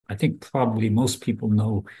I think probably most people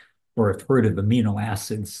know or have heard of amino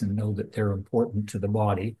acids and know that they're important to the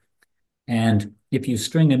body. And if you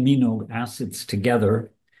string amino acids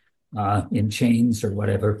together in chains or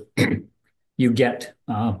whatever, you get,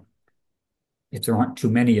 if there aren't too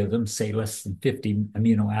many of them, say less than 50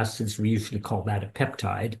 amino acids, we usually call that a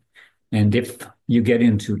peptide. And if you get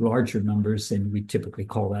into larger numbers, then we typically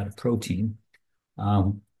call that a protein.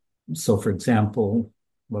 Um, so, for example,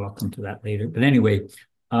 well, I'll come to that later. But anyway,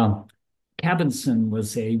 um, Cabinson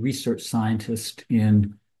was a research scientist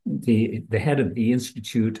in the head of the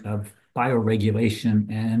Institute of Bioregulation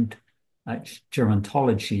and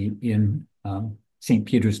Gerontology in St.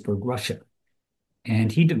 Petersburg, Russia.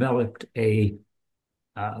 And he developed a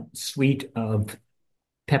suite of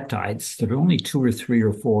peptides that are only 2 or 3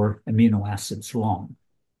 or 4 amino acids long.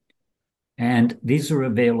 And these are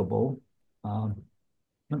available.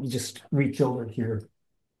 Let me just reach over here.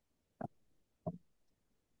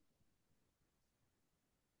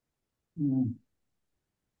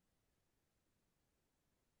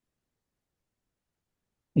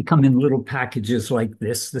 They come in little packages like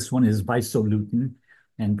this. This one is Visolutin,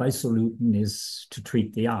 and Visolutin is to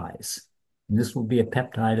treat the eyes. And this will be a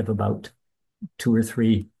peptide of about 2 or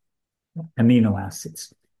 3 amino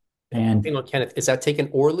acids. And Hang on, Kenneth, is that taken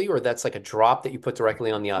orally or that's like a drop that you put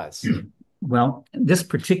directly on the eyes? well, this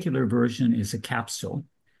particular version is a capsule.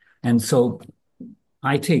 And so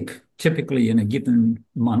I take typically in a given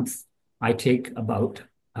month, I take about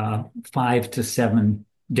 5 to 7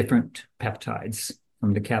 different peptides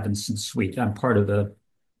from the Cabinson suite. I'm part of the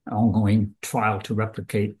ongoing trial to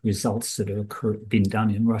replicate results that have been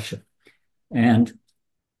done in Russia. And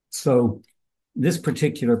so this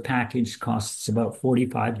particular package costs about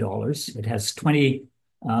 $45. It has 20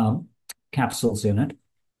 um, capsules in it.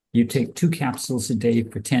 You take 2 capsules a day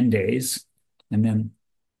for 10 days, and then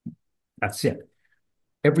that's it.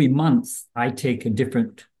 Every month, I take a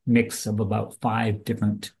different mix of about 5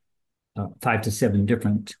 to 7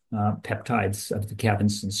 different peptides of the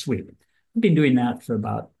Cabinson suite. I've been doing that for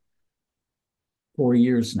about 4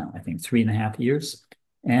 years now, I think 3.5 years.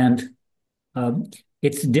 And um,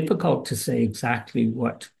 it's difficult to say exactly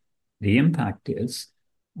what the impact is,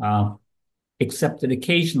 uh, except that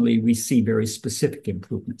occasionally we see very specific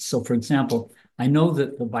improvements. So, for example, I know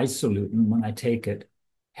that the Visolutin, when I take it,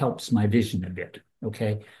 helps my vision a bit.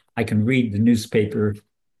 Okay. I can read the newspaper,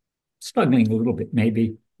 struggling a little bit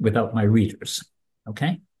maybe without my readers.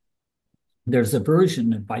 Okay. There's a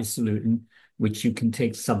version of Visolutin which you can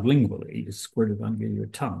take sublingually, you squirt it under your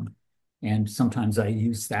tongue. And sometimes I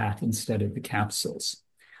use that instead of the capsules.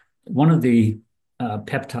 One of the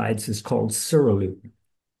peptides is called seralutin,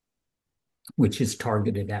 which is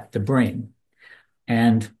targeted at the brain.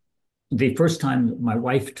 And the first time my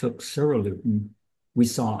wife took seralutin, we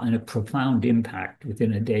saw a profound impact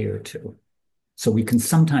within a day or two. So we can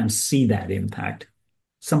sometimes see that impact.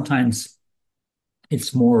 Sometimes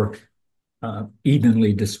it's more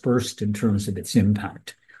evenly dispersed in terms of its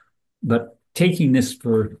impact. But taking this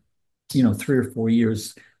for 3 or 4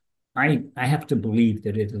 years, I have to believe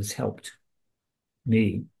that it has helped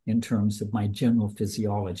me in terms of my general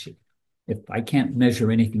physiology. If I can't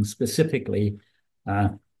measure anything specifically, uh,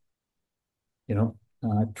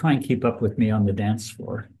 try and keep up with me on the dance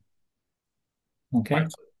floor. All Okay.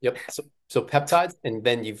 right. Yep. So peptides, and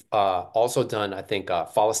then you've also done, I think,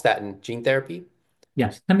 follistatin gene therapy.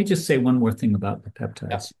 Yes. Let me just say one more thing about the Yeah.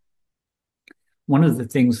 peptides. One of the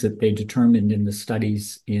things that they determined in the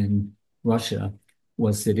studies in Russia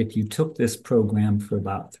was that if you took this program for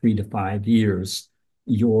about 3 to 5 years,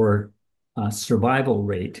 your survival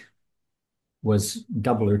rate was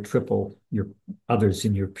double or triple your others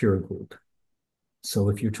in your peer group. So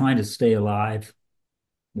if you're trying to stay alive,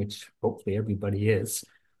 which hopefully everybody is,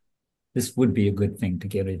 this would be a good thing to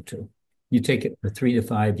get into. You take it for 3 to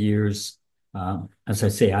 5 years. As I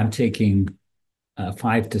say, I'm taking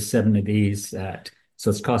 5 to 7 of these so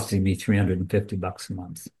it's costing me $350 a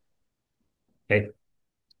month. Okay.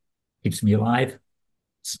 Keeps me alive.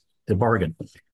 It's the bargain.